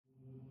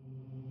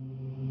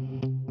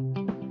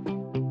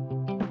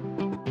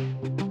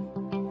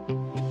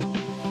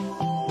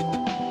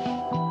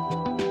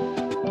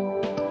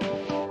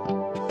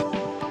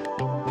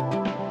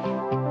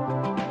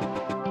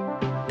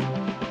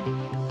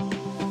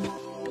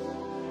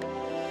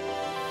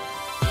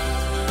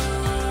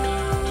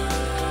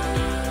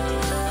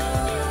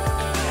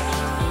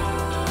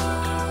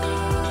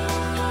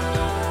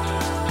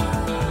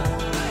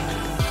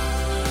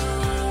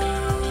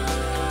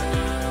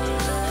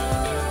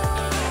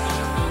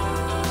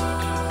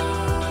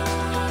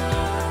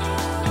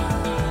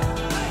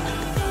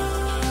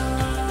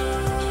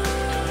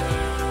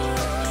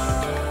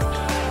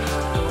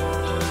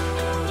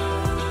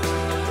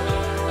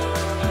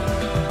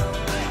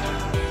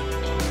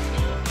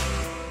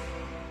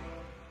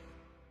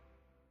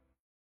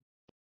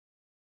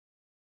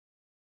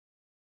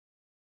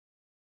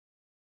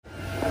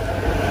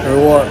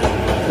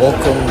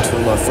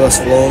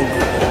first vlog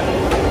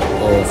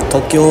of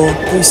Tokyo.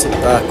 Please sit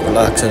back,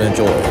 relax and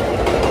enjoy.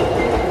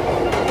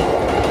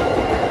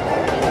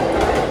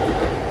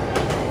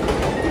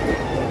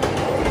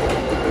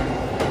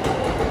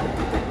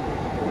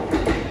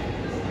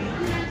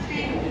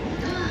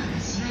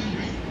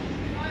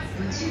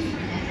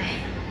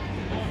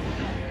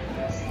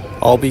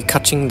 I'll be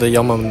catching the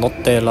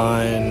Yamanote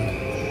line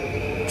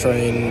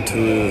train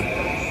to,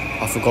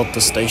 I forgot the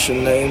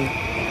station name,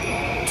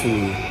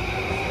 to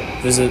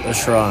visit a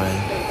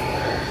shrine.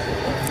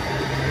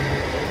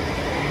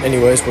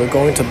 Anyways, we're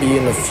going to be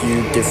in a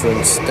few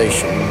different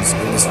stations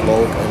in this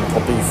vlog and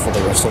probably for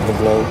the rest of the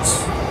vlogs,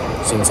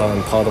 since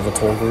I'm part of a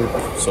tour group,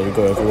 so we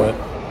go everywhere.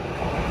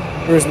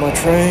 Here's my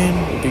train.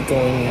 We'll be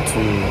going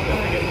to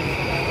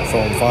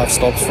from 5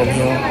 stops from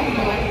here.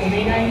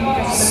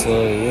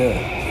 So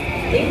yeah.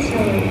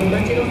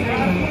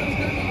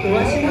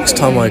 Next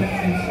time I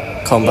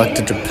come back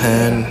to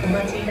Japan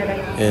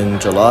in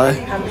July,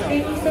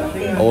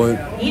 I won't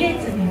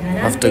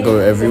have to go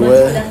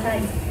everywhere,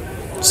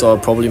 so I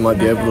probably might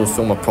be able to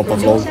film a proper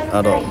vlog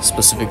at a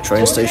specific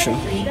train station.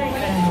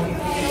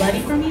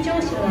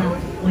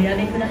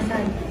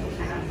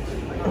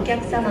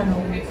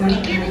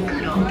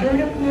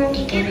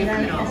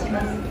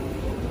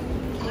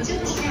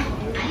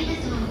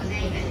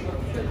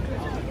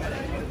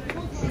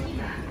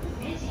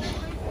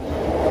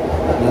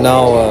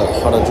 Now at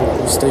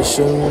Harajuku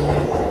station.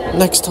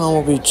 Next time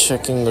I'll be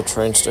checking the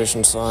train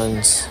station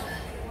signs.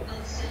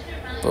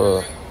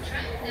 But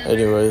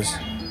anyways,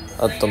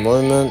 at the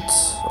moment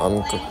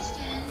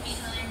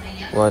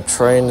my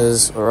train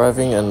is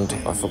arriving and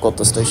I forgot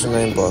the station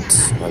name, but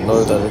I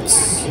know that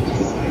it's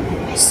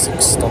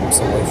 6 stops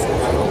away from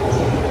here.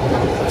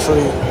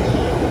 Actually,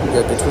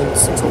 yeah, between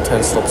 6 or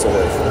 10 stops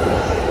away from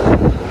here.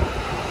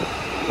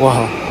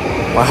 Wow,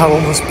 my hat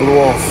almost blew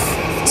off.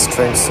 This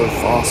train's so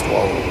fast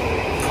while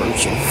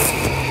approaching.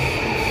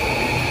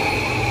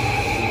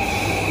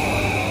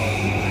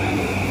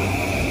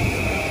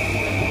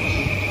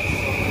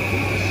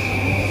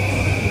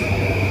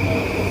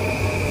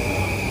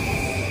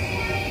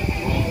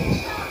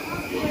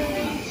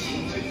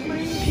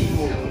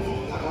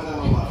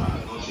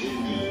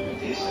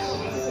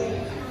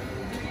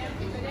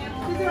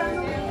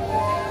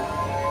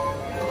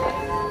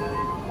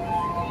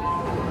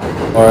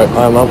 Alright,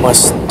 I'm at my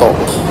stop.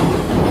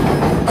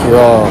 Here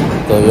are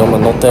the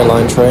Yamanote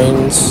line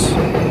trains.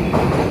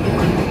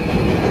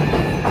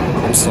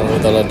 I'm sorry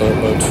that I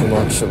don't know too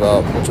much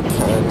about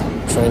Japan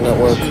train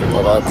network,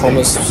 but I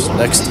promise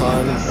next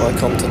time when I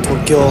come to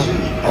Tokyo,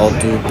 I'll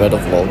do better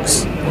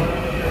vlogs.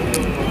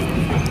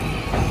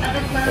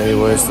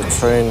 Anyways, the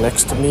train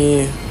next to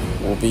me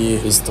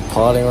is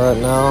departing right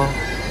now.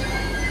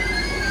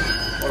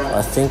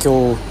 I think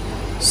it'll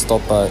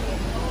stop at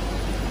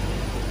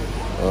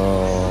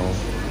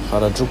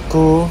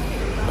Harajuku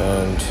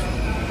and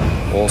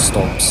all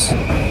stops.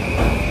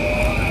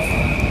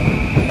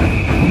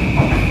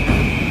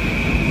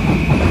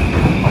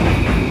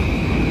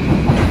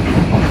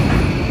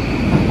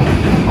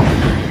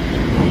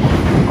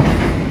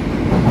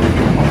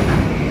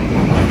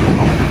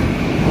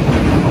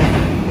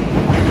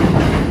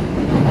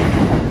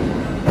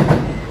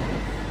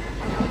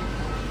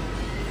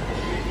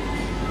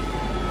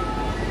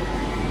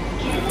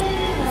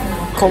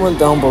 Comment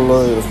down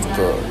below if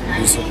the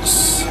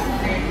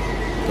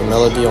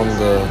melody on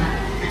the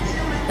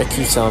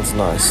eki sounds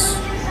nice.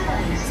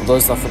 For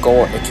those that forgot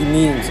what eki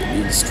means, it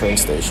means train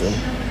station.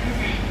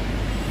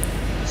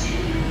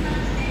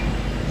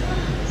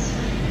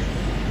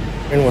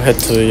 And we'll head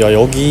to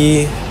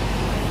Yoyogi,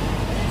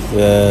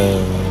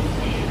 then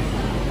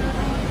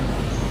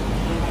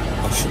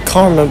I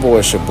can't remember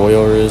where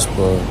Shibuya is,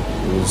 but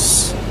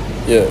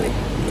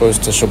it goes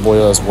to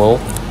Shibuya as well.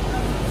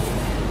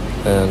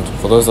 And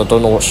for those that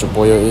don't know what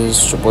Shibuya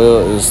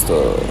is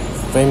the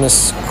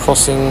famous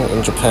crossing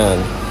in Japan.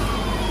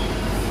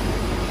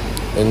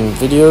 In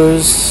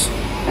videos,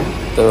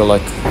 there are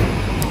like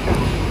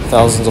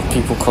thousands of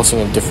people crossing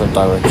in different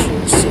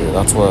directions, so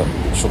that's what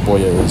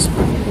Shibuya is,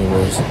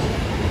 anyways.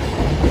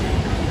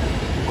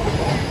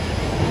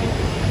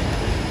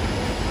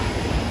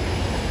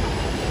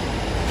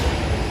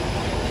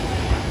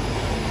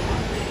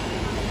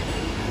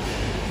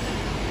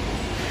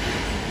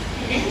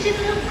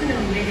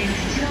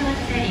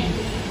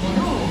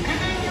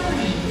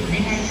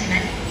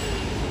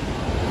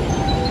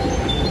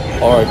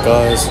 Alright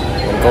guys,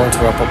 I'm going to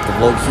wrap up the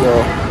vlog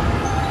here.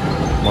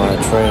 My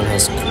train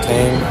has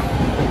came.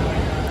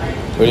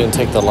 We didn't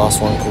take the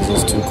last one because it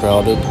was too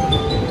crowded.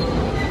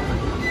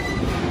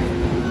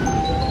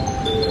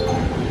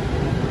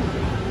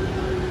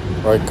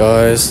 Alright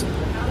guys,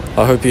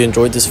 I hope you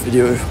enjoyed this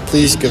video.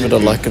 Please give it a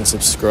like and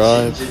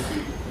subscribe.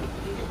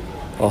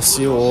 I'll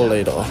see you all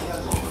later.